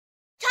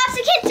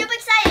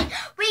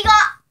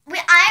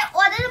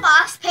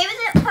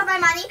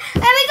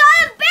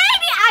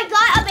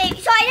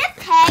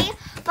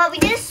But we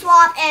did a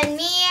swap, and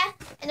me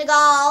and the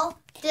girl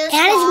did a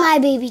swap. And it's my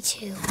baby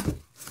too.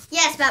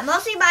 Yes, but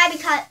mostly mine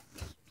because...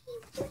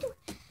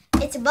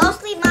 It's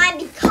mostly mine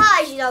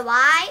because, you know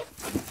why?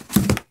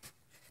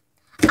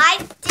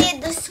 I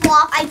did the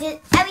swap, I did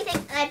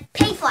everything, and I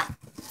paid for it.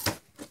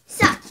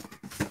 So,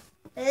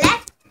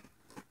 let's...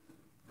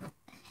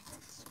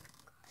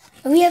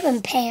 We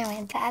haven't paid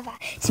forever.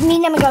 So me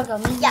and I'm gonna go.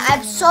 Yeah,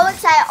 I'm so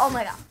excited. Oh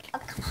my god.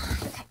 Okay, come on.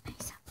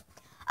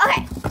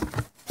 Okay.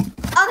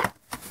 Okay.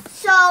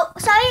 So,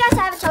 sorry guys,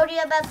 I haven't told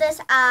you about this.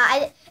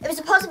 It was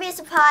supposed to be a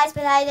surprise,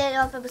 but I didn't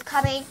know if it was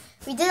coming.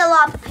 We did a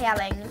lot of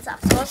preparing and stuff,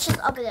 so let's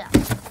just open it up.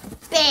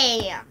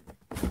 Bam.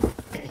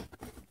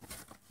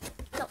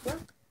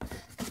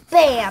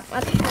 Bam.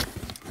 Okay.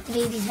 The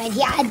baby's right.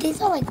 Yeah,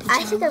 these are like pajamas.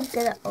 I think I'm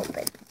gonna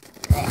open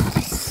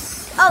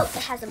this. Oh,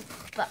 it has a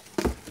book.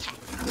 Okay.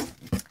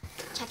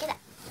 Check it out.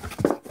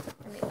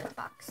 Let me open the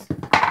box.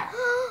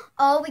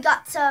 Oh, we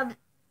got some.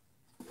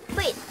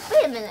 Wait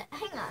a minute.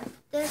 Hang on.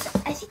 I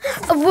think this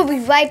is. Oh, we'll be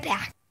right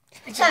back.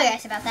 Sorry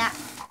guys about that.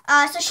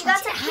 So she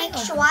got some pink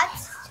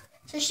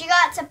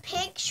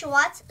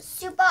shorts.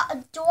 Super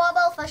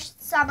adorable for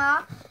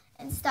summer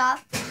and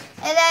stuff.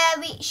 And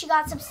then she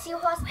got some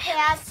seahorse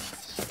pants.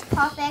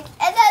 Perfect.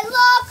 And then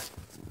look!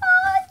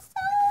 Oh,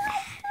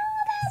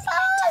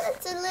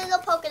 it's a little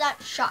polka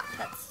dot shot.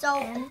 That's so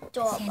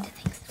adorable.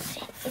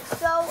 It's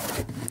so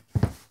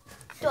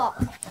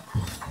adorable.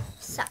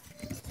 So,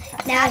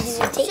 now she's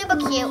gonna take super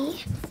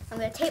cute. I'm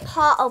gonna tape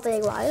her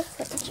opening wire.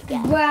 That's what you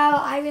get. Well,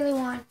 I really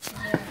want to.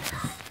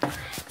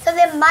 So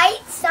there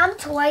some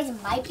toys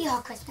might be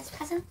her Christmas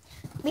present.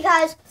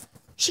 Because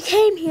she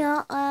came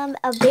here on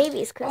a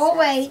baby's Christmas. Oh,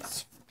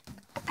 wait.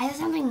 I have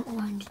something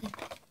orange.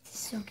 This is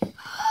so cute.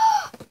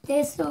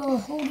 There's the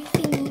holy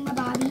thing, my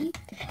Bobby.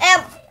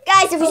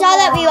 Guys, if you saw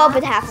that, we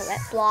opened half of it.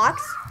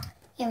 Blocks.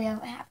 Yeah, we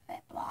opened half of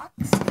it.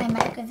 Blocks. I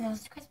might give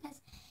those Christmas.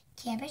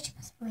 Cabbage.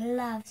 She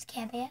loves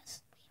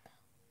cabbage.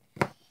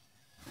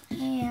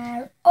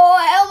 And,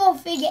 I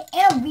almost figured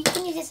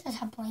everything is just as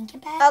her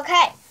blanket bag.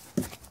 Okay.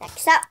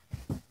 Next up.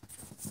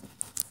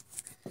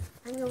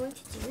 I'm going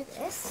to do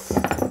this.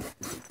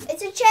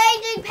 It's a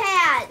changing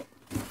pad.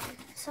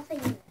 Something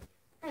in it.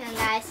 Hang on,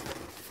 guys.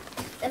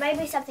 There might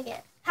be something in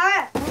it.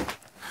 Hurry up.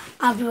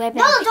 I'll be right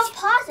back. No, don't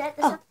pause it.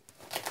 There's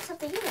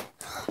something in it.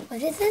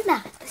 What is in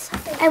that?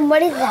 And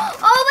what is that?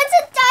 Oh, it's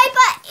a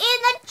diaper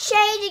in the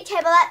changing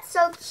table. That's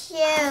so cute.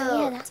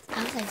 Yeah,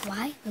 I was like,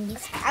 why? I'm going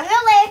to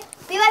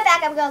be right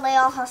back. I'm going to lay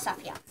all her stuff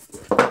here.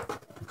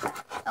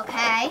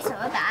 Okay, so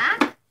we're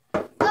back.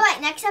 Alright,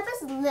 next up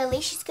is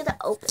Lily. She's going to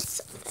open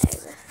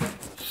something.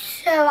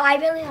 So I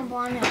really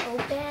want to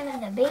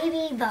open the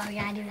baby, but we're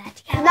going to do that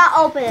together. Not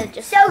open it,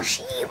 just... So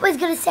she was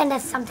going to send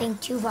us something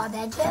to our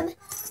bedroom.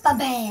 But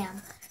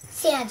bam.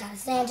 Santa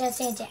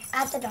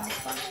at the dog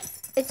park.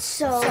 It's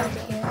so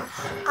cute.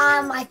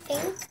 I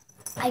think,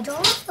 I don't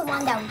know if the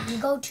one that we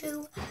go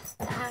to,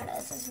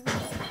 this is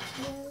really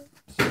cute.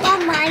 Oh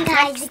my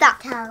God,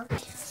 stop.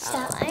 So,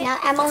 now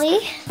Emily.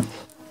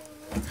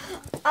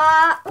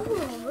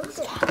 Ooh, look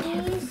at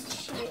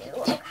these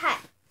two. Okay.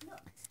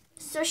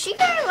 So she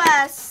gave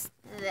us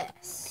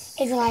this.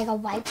 Is it like a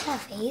wipe for her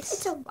face?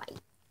 It's a wipe.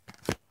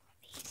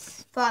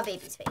 For our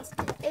baby's face.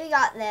 Then we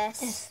got this.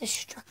 There's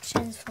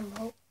instructions from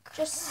Hope.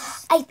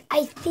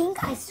 I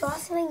think I saw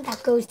something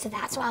that goes to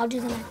that, so I'll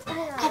do the next one.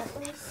 No,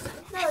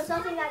 there's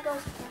nothing that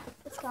goes to that.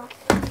 Let's go.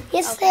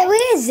 Yes, there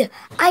is.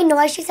 I know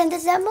I should send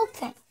this milk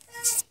thing.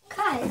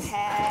 Guys,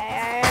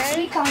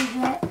 she comes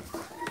with.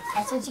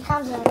 That's what she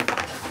comes with.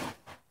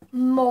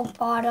 Milk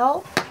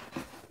bottle.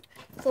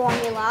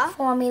 Formula.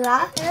 And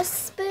a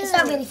spoon. It's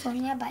not really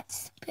formula, but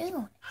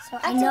spoon. So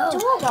That's I know.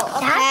 Adorable.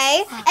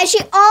 Okay. And she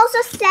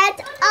also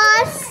sent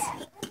us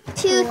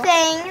two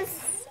things.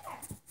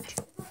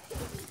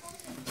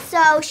 So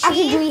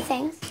Actually, 3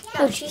 things.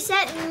 No, she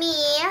sent me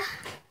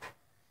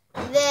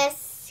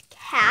this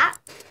cap.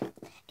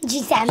 And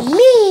she sent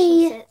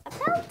me a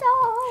belt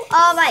doll.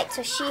 All right,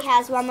 so she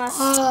has one more.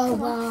 Oh,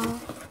 wow.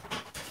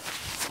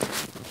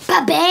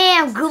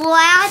 Ba-bam!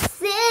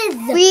 Glasses!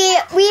 We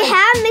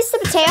have Mr.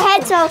 Potato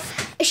Head, so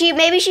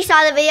maybe she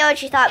saw the video and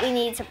she thought we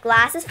needed some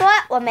glasses for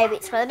it, or maybe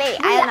it's for the baby.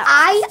 I don't know.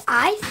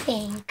 I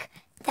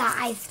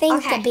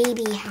think the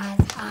baby has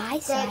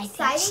eyes. The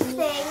exciting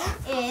thing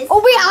is...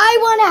 Oh, wait, I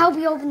want to help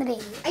you open the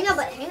baby. I know,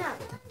 but hang on.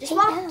 Just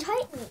walk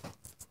tight me.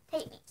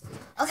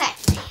 Okay.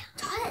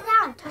 Turn it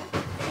down.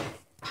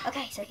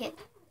 Okay, so here. I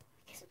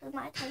guess it was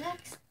my turn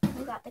next.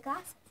 We got the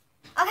glasses.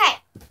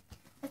 Okay.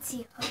 Let's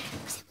see. Okay.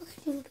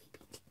 You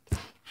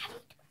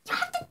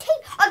have to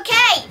tape.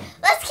 Okay.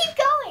 Let's keep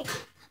going.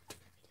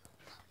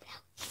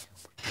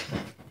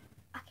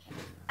 Okay.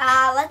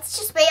 Let's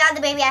just wait on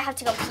the baby. I have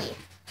to go pee.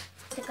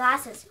 The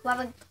glasses.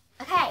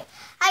 Okay.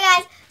 Hi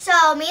guys. So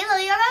me and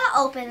Lily are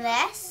gonna open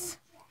this.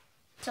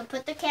 So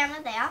put the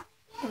camera there.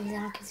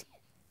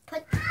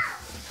 Put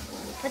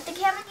the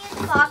camera in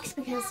the box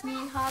because me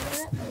and her are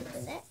gonna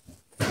open it.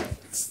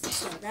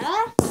 So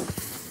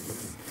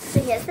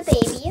here's the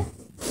baby.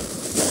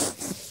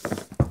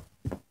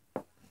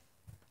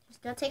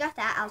 Just gonna take off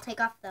that. I'll take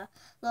off the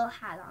little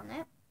hat on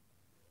it.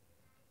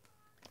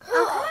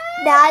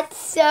 That's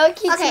so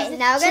cute. Okay,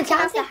 now we're going to take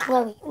off the hat.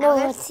 Chloe. No,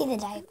 let's see the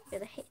diaper. We're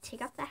going to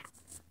take off the hat.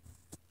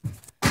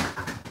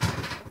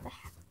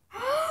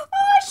 Oh,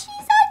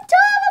 she's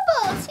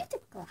adorable. See if the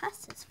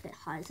glasses fit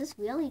her. Is this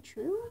really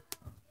true?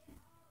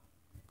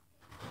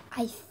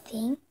 I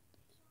think.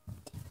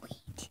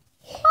 Wait.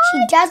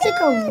 She does look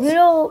a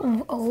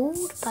little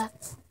old,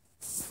 but.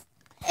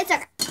 It's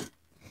okay.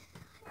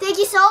 Thank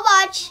you so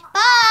much.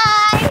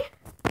 Bye.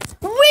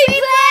 We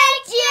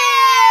pranked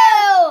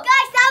you!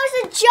 Guys, that was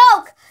a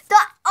joke.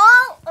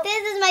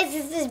 This is my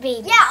sister's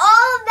baby. Yeah,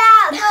 all of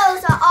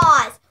those are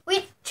ours.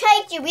 We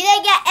pranked you. We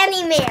didn't get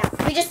any mail.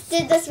 We just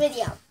did this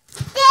video.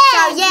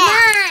 That's Mine.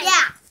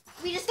 Yeah.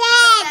 We just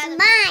That's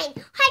mine.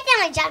 I got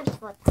my job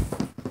before.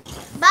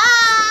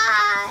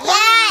 Bye. Yeah.